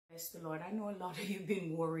Bless the Lord. I know a lot of you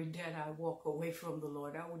been worried that I walk away from the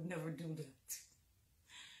Lord. I would never do that.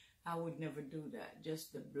 I would never do that.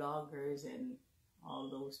 Just the bloggers and all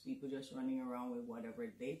those people just running around with whatever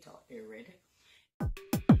they thought they read.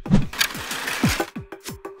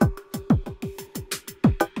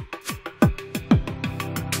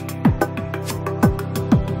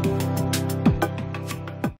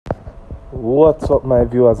 What's up, my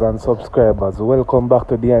viewers and subscribers? Welcome back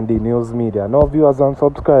to D&D News Media. Now, viewers and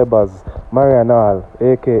subscribers, Marian Hall,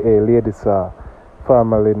 aka Lady Sir,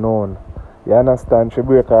 formerly known. You understand? She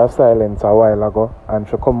broke her silence a while ago and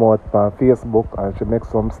she come out on Facebook and she make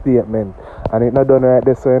some statement. And it not done right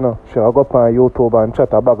this way, you know. She go up on YouTube and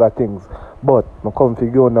chat a bag of things. But I come to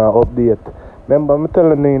give you an update. Remember, I'm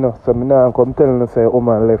telling you, you know, so I now come telling you say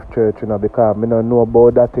woman left church, you know, because I don't know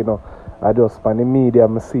about that, you know. I just on the media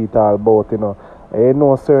I see it all about, you know. I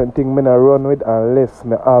know certain thing I run with unless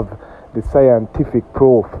I have the scientific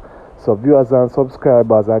proof. So viewers and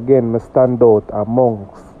subscribers, again, I stand out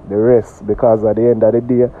amongst the rest because at the end of the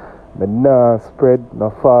day, I not spread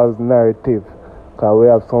no false narrative. Because we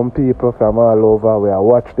have some people from all over where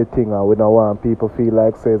watch the thing and we don't want people feel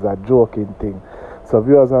like it's a joking thing. So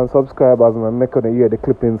viewers and subscribers, I'm making you hear the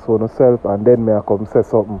clippings for yourself and then I come say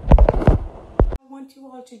something. I want you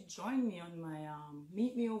all to join me on my,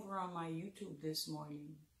 meet me over on my YouTube this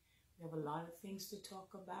morning. We have a lot of things to talk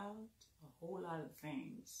about, a whole lot of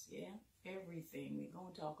things, yeah? Everything. We're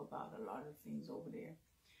going to talk about a lot of things over there.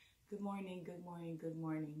 Good morning, good morning, good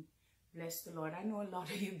morning. Bless the Lord. I know a lot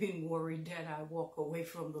of you been worried that I walk away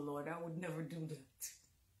from the Lord. I would never do that.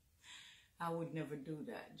 I would never do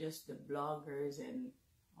that. Just the bloggers and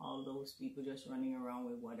all those people just running around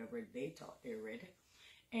with whatever they thought they read.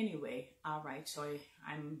 Anyway, all right, so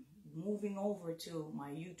I'm moving over to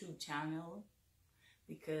my YouTube channel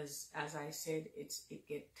because, as I said, it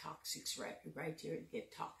get toxic right here. It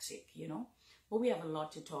get toxic, you know. But we have a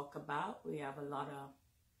lot to talk about. We have a lot of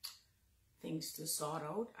things to sort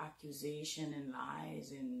out, accusation and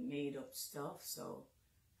lies and made up stuff. So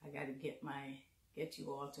I got to get you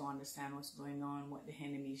all to understand what's going on, what the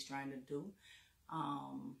enemy is trying to do.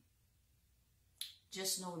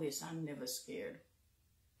 Just know this: I'm never scared.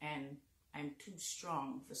 And I'm too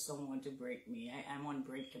strong for someone to break me. I'm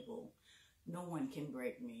unbreakable. No one can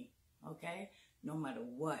break me, okay? No matter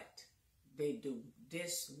what they do.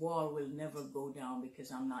 This wall will never go down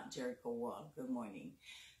because I'm not Jericho Wall. Good morning.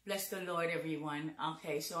 Bless the Lord, everyone.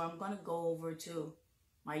 Okay, so I'm going to go over to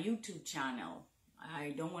my YouTube channel.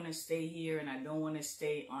 I don't want to stay here and I don't want to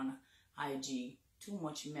stay on IG. Too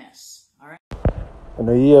much mess, all right? And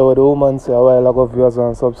you hear what the woman say a while ago, viewers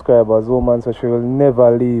and subscribers. The woman said she will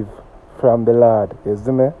never leave from the Lord. You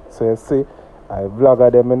see me? So you see, I vlog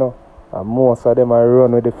at them, you know. And most of them I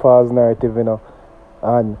run with the false narrative, you know.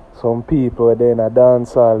 And some people are there in a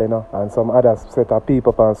dance hall, you know. And some other set of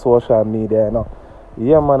people on social media, you know.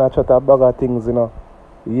 Yeah, man, I chat a bag of things, you know.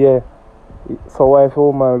 Yeah. So why if a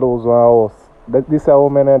woman lose one house? This a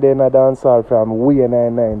woman are there in a dance hall from way in the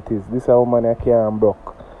 90s. This a woman I can't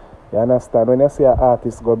broke. You understand? When you see an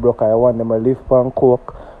artist go broke, I want them to live on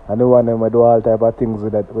coke and I want them to do all type of things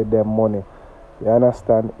with them money. You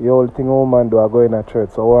understand? The whole thing a woman do are go in a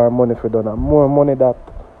church. So what money if you don't have more money that?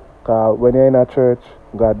 Because when you're in a church,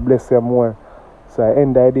 God bless you more. So I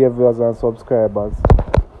end the idea, viewers and subscribers.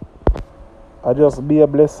 I just be a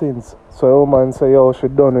blessings. So a woman say, yo, she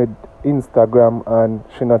done with Instagram and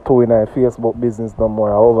she not doing her Facebook business no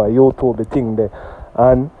more. Over YouTube, the thing there.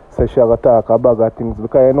 And so she have to talk a bag of things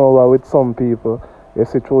because you know with some people, you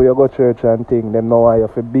see through you go church and things, them know why you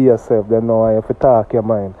have to be yourself, them know why you have to talk your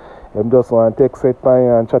mind. Them just want to take set on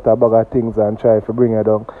you and chat a bag of things and try to bring you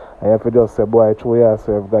down. And you have to just say, boy, through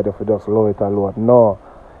yourself, God, you have to just love it alone. No.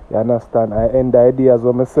 You understand? I end the ideas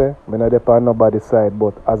when I say, I not depend on nobody's side,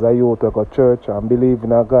 but as a youth, I go to church and believe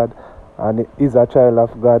in a God. And is a child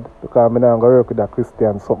of God because I'm not going to work with a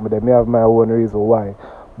Christian something. They may have my own reason why.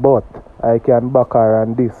 But I can back her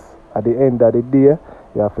on this. At the end of the day,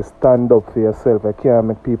 you have to stand up for yourself. You can't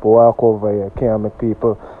make people walk over you. You can't make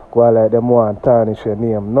people go like them want to tarnish your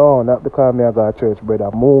name. No, not because I go to church, brother.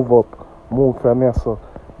 Move up. Move from here. So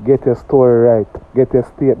get your story right. Get your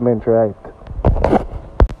statement right.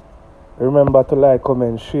 Remember to like,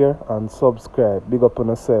 comment, share, and subscribe. Big up on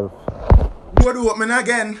yourself. What do man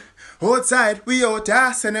again? Outside, we out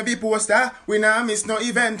here, send every poster. We nah miss no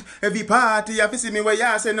event. Every party, you see me where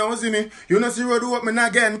you say no see me. You know see road open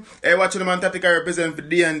again. Hey, watch the man Tatika represent for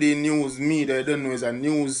D&D News Media. You don't know it's a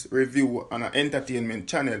news review and an entertainment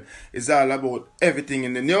channel. It's all about everything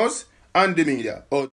in the news and the media.